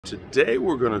Today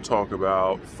we're going to talk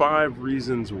about 5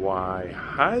 reasons why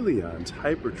Hyliion's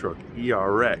Hypertruck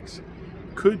ERX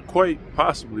could quite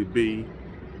possibly be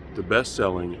the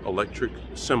best-selling electric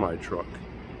semi-truck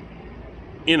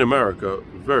in America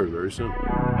very, very soon.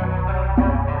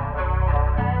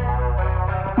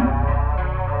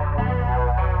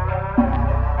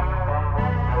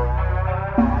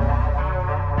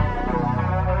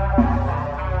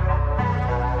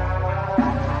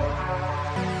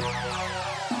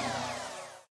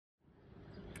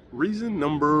 Reason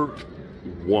number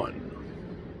 1,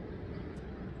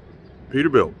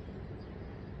 Peterbilt.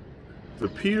 The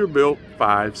Peterbilt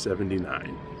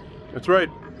 579. That's right.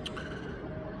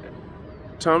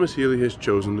 Thomas Healy has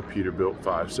chosen the Peterbilt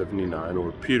 579,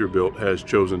 or Peterbilt has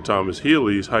chosen Thomas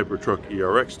Healy's Hypertruck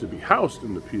ERX to be housed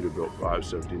in the Peterbilt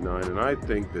 579, and I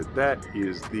think that that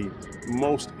is the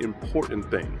most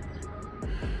important thing,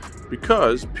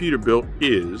 because Peterbilt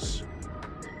is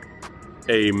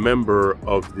a member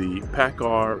of the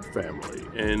PACCAR family,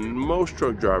 and most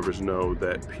truck drivers know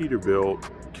that Peterbilt,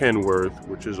 Kenworth,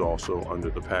 which is also under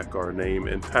the PACCAR name,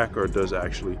 and PACCAR does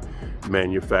actually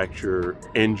manufacture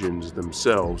engines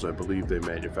themselves. I believe they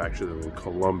manufacture them in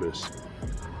Columbus,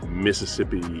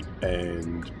 Mississippi,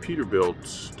 and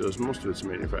Peterbilt does most of its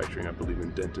manufacturing, I believe,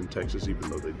 in Denton, Texas, even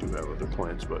though they do have other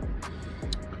plants. But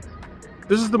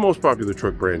this is the most popular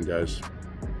truck brand, guys.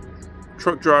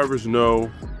 Truck drivers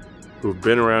know, who have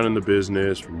been around in the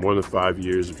business for more than 5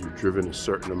 years, if you've driven a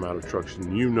certain amount of trucks,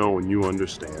 and you know and you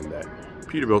understand that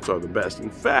Peterbilts are the best. In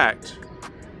fact,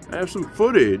 I have some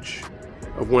footage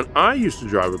of when I used to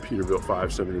drive a Peterbilt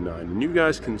 579, and you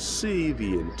guys can see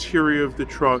the interior of the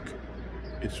truck.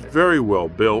 It's very well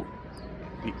built.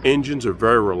 The engines are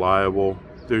very reliable.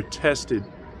 They're tested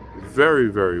very,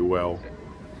 very well.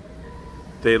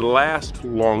 They last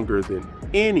longer than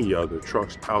any other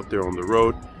trucks out there on the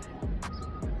road.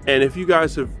 And if you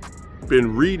guys have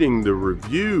been reading the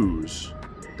reviews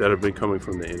that have been coming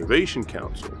from the Innovation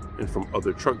Council and from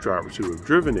other truck drivers who have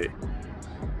driven it,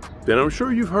 then I'm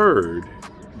sure you've heard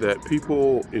that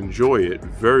people enjoy it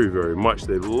very, very much.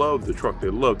 They love the truck.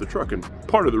 They love the truck. And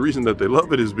part of the reason that they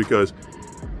love it is because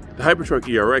the Hypertruck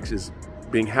ERX is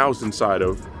being housed inside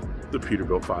of the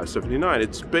Peterbilt 579.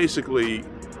 It's basically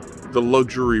the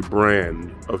luxury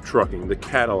brand of trucking, the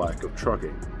Cadillac of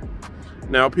trucking.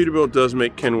 Now, Peterbilt does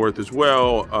make Kenworth as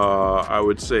well. I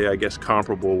would say, I guess,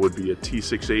 comparable would be a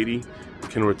T680, the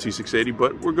Kenworth T680,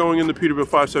 but we're going in the Peterbilt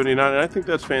 579, and I think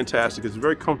that's fantastic. It's a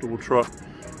very comfortable truck.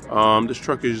 This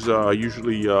truck is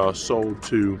usually sold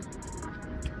to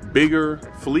bigger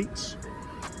fleets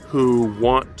who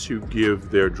want to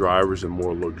give their drivers a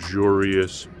more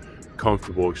luxurious,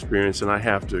 comfortable experience, and I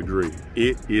have to agree,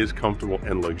 it is comfortable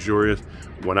and luxurious.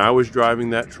 When I was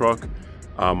driving that truck,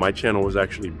 my channel was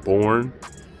actually born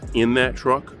in that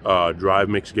truck, Drive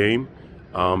Mix Game,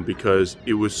 because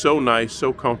it was so nice,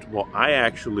 so comfortable. I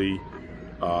actually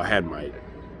had my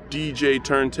DJ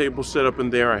turntable set up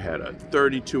in there. I had a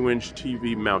 32-inch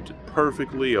TV mounted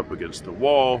perfectly up against the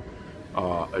wall,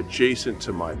 adjacent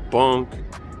to my bunk.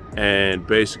 And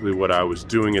basically what I was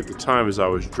doing at the time is I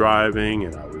was driving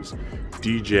and I was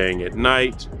DJing at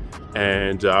night,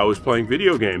 and I was playing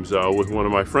video games with one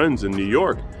of my friends in New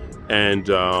York. And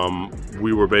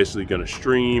we were basically going to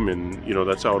stream, and you know,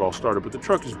 that's how it all started. But the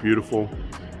truck is beautiful,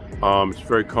 it's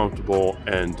very comfortable,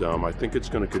 and I think it's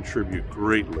going to contribute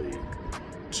greatly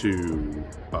to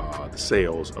the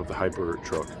sales of the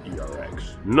Hypertruck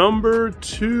ERX. Number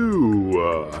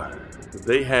 2,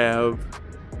 they have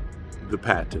the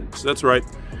patents. That's right,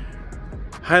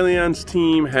 Hyliion's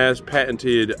team has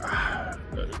patented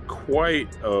quite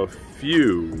a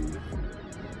few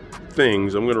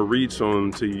things. I'm going to read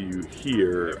some to you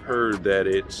here. I've heard that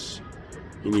it's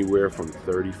anywhere from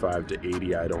 35 to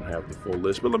 80. I don't have the full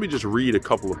list, but let me just read a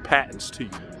couple of patents to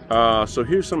you. So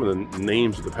here's some of the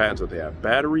names of the patents that they have.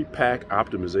 Battery pack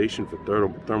optimization for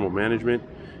thermal management,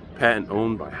 patent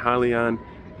owned by Hyliion.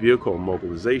 Vehicle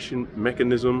mobilization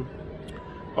mechanism.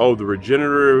 Oh, the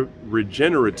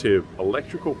regenerative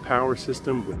electrical power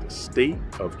system with the state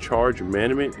of charge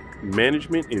management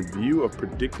in view of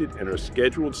predicted and or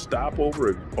scheduled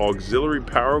stopover auxiliary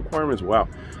power requirements. Wow,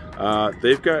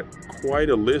 they've got quite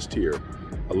a list here.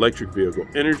 Electric vehicle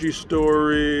energy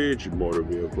storage, motor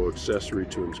vehicle accessory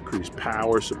to increase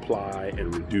power supply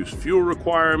and reduce fuel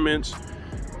requirements.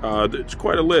 It's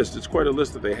quite a list. It's quite a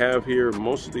list that they have here.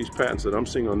 Most of these patents that I'm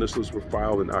seeing on this list were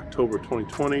filed in October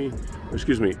 2020,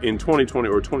 excuse me, in 2020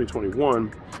 or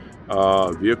 2021.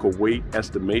 Vehicle weight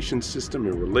estimation system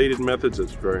and related methods.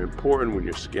 That's very important when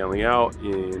you're scaling out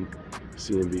in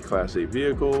CMV Class A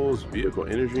vehicles. Vehicle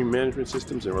energy management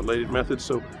systems and related methods.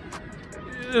 So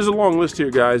there's a long list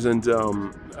here, guys, and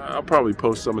I'll probably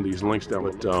post some of these links down,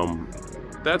 but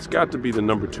that's got to be the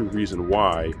number 2 reason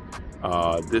why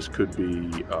this could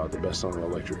be the best-selling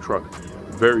electric truck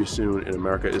very soon in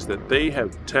America, is that they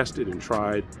have tested and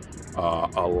tried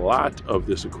a lot of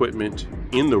this equipment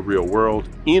in the real world,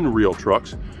 in real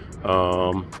trucks,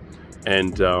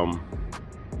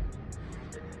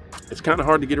 it's kind of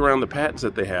hard to get around the patents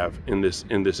that they have in this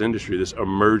industry, this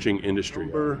emerging industry.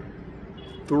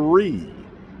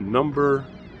 Number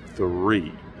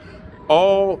three,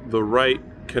 all the right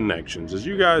connections. As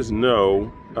you guys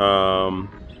know,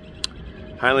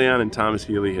 Hyliion and Thomas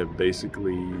Healy have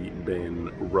basically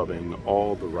been rubbing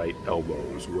all the right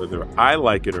elbows. Whether I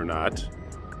like it or not,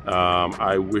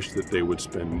 I wish that they would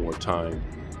spend more time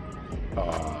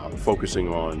focusing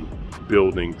on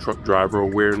building truck driver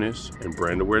awareness and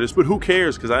brand awareness. But who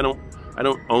cares? Because I don't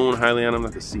own Hyliion. I'm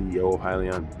not the CEO of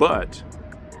Hyliion. But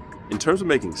in terms of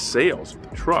making sales of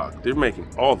the truck, they're making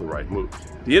all the right moves.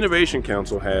 The Innovation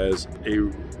Council has a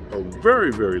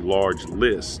very, very large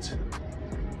list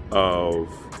of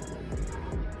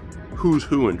who's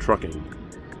who in trucking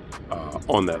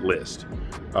on that list,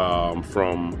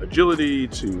 from Agility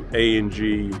to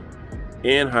A&G,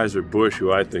 Anheuser-Busch,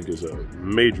 who I think is a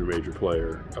major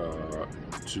player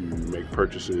to make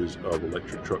purchases of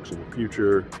electric trucks in the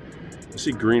future. I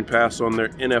see Green Pass on there.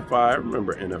 NFI, I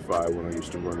remember NFI when I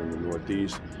used to run in the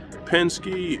Northeast.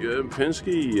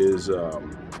 Penske is,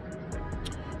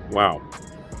 wow.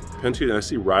 Penske, and I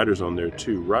see Ryder's on there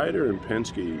too. Ryder and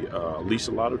Penske lease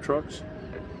a lot of trucks,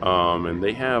 and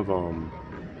they have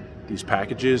these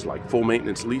packages like full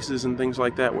maintenance leases and things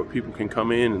like that, where people can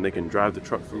come in and they can drive the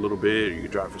truck for a little bit, or you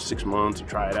can drive for 6 months and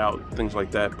try it out, things like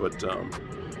that. But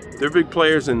they're big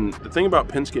players, and the thing about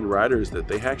Penske and Ryder is that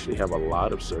they actually have a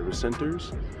lot of service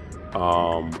centers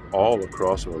all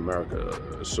across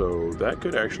America. So that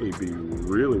could actually be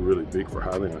really big for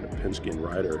Hyliion if Penske and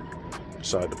Ryder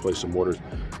decide to place some orders.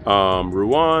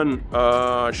 Ruan,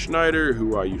 Schneider,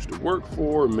 who I used to work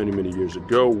for many years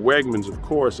ago. Wegmans, of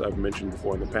course, I've mentioned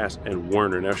before in the past, and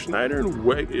Werner. Now, Schneider and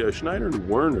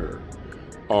Werner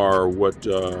are what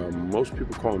most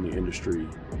people call in the industry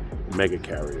mega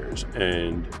carriers,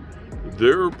 and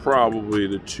they're probably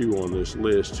the 2 on this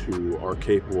list who are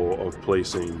capable of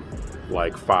placing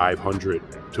like 500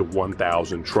 to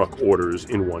 1,000 truck orders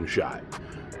in one shot.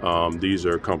 These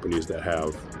are companies that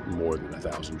have more than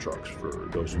 1,000 trucks, for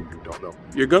those who don't know.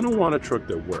 You're going to want a truck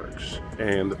that works,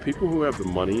 and the people who have the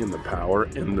money and the power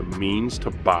and the means to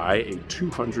buy a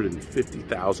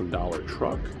 $250,000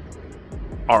 truck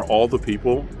are all the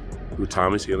people who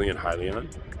Thomas Healy and Hyliion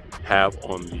have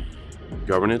on the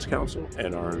Governance Council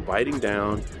and are inviting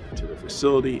down to the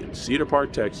facility in Cedar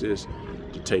Park, Texas,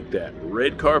 to take that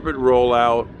red carpet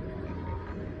rollout,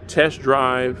 test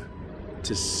drive,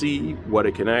 to see what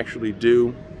it can actually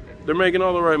do. They're making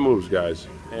all the right moves, guys.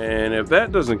 And if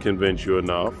that doesn't convince you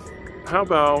enough, how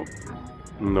about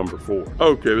number 4?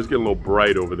 Okay, let's get a little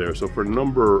bright over there. So for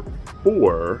number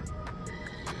 4,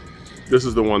 this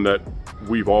is the one that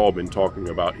we've all been talking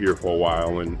about here for a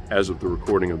while, and as of the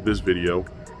recording of this video,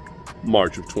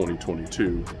 March of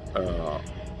 2022,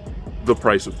 the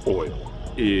price of oil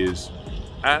is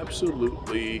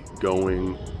absolutely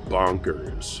going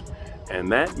bonkers.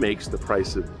 And that makes the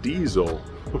price of diesel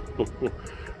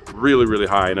really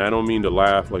high. And I don't mean to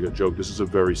laugh like a joke. This is a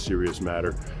very serious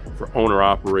matter. For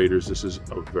owner-operators, this is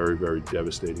a very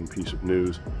devastating piece of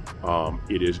news.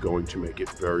 It is going to make it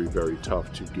very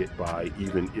tough to get by,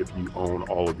 even if you own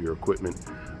all of your equipment.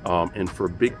 And for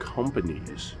big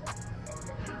companies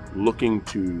looking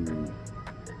to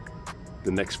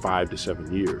the next 5 to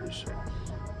 7 years,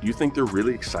 do you think they're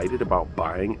really excited about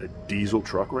buying a diesel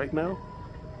truck right now,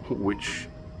 which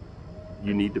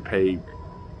you need to pay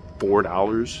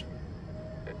 $4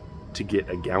 to get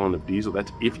a gallon of diesel?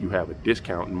 That's if you have a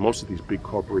discount, and most of these big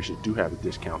corporations do have a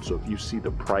discount. So if you see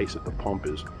the price at the pump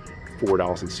is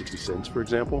 $4.60, for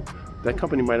example, that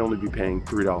company might only be paying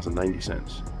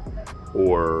 $3.90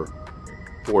 or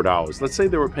 $4. Let's say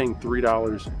they were paying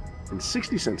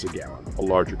 $3.60 a gallon, a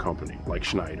larger company like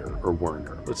Schneider or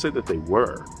Werner. Let's say that they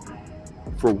were.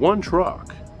 For one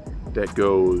truck that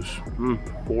goes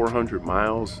 400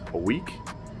 miles a week,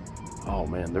 oh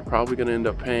man, they're probably going to end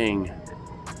up paying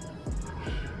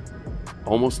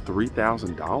almost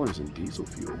 $3,000 in diesel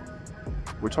fuel.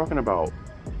 We're talking about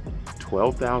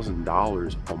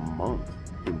 $12,000 a month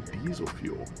in diesel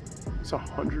fuel. It's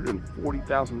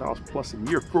 $140,000 plus a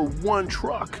year for one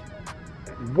truck.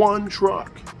 One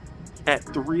truck at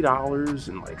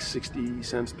 $3.60,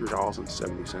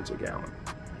 $3.70 a gallon.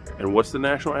 And what's the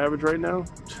national average right now?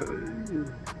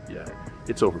 Yeah,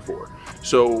 it's over $4.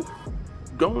 So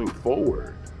going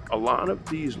forward, a lot of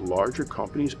these larger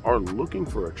companies are looking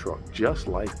for a truck just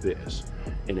like this,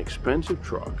 an expensive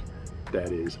truck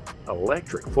that is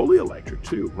electric, fully electric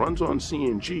too, runs on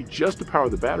CNG just to power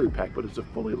the battery pack, but it's a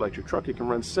fully electric truck. It can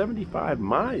run 75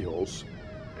 miles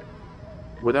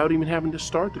without even having to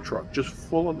start the truck, just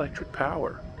full electric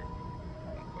power.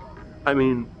 I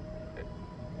mean,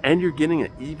 and you're getting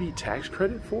an EV tax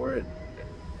credit for it?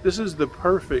 This is the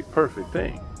perfect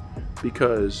thing,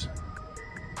 because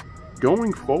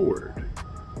going forward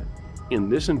in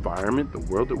this environment, the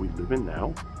world that we live in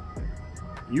now,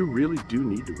 you really do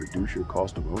need to reduce your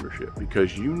cost of ownership,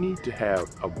 because you need to have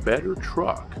a better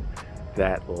truck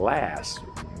that lasts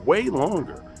way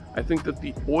longer. I think that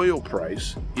the oil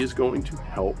price is going to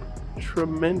help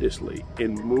tremendously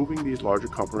in moving these larger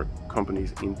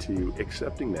companies into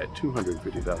accepting that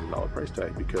 $250,000 price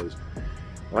tag, because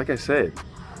like I said,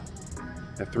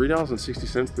 at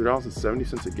 $3.60,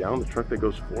 $3.70 a gallon, the truck that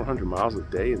goes 400 miles a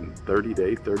day in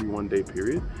 30-day, 31-day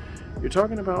period, you're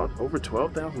talking about over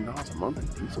 $12,000 a month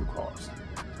in diesel costs.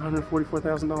 It's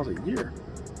 $144,000 a year.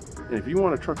 And if you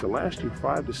want a truck to last you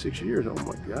 5 to 6 years, oh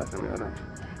my God, I mean,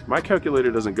 my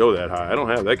calculator doesn't go that high. I don't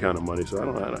have that kind of money, so I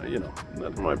don't, you know,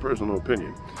 that's my personal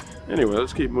opinion. Anyway,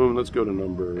 let's keep moving. Let's go to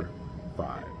number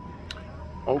 5.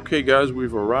 Okay, guys,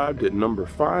 we've arrived at number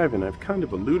 5, and I've kind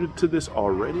of alluded to this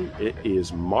already. It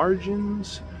is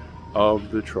margins of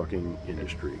the trucking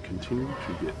industry continue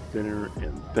to get thinner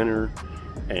and thinner,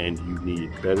 and you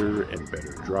need better and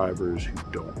better drivers who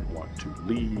don't want to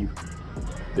leave.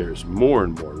 There's more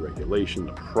and more regulation.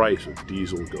 The price of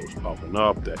diesel goes up and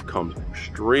up. That comes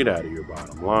straight out of your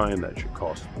bottom line. That's your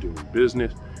cost of doing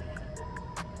business.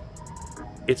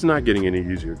 It's not getting any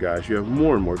easier, guys. You have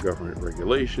more and more government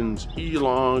regulations,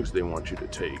 e-logs. They want you to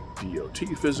take DOT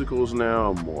physicals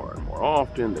now more and more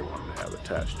often. They want to have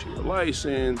attached to your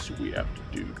license. We have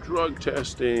to do drug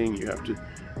testing. You have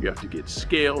to get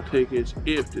scale tickets,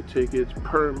 IFTA tickets,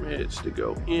 permits to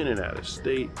go in and out of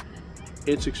state.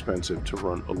 It's expensive to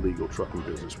run a legal trucking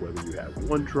business, whether you have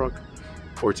one truck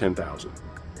or 10,000.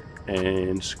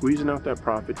 And squeezing out that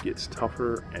profit gets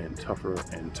tougher and tougher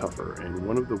and tougher. And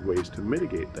one of the ways to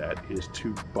mitigate that is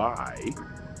to buy,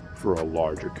 for a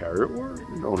larger carrier or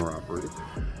an owner-operator,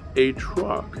 a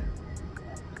truck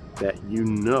that you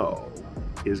know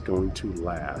is going to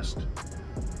last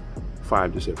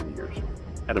 5 to 7 years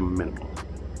at a minimum,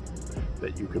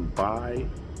 that you can buy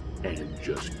and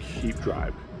just keep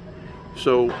driving.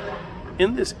 So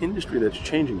in this industry that's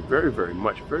changing very, very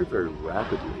much, very, very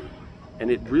rapidly,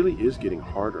 and it really is getting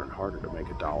harder and harder to make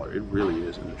a dollar. It really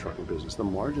is in the trucking business. The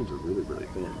margins are really, really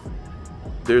thin.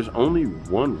 There's only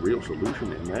one real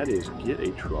solution, and that is get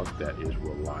a truck that is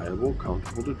reliable,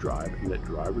 comfortable to drive, and that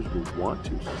drivers will want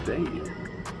to stay in,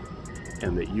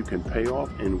 and that you can pay off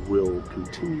and will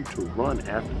continue to run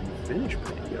after you finish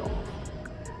paying it off.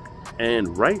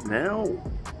 And right now,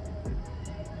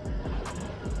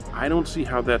 I don't see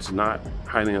how that's not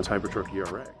Hyliion's Hypertruck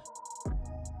ERX.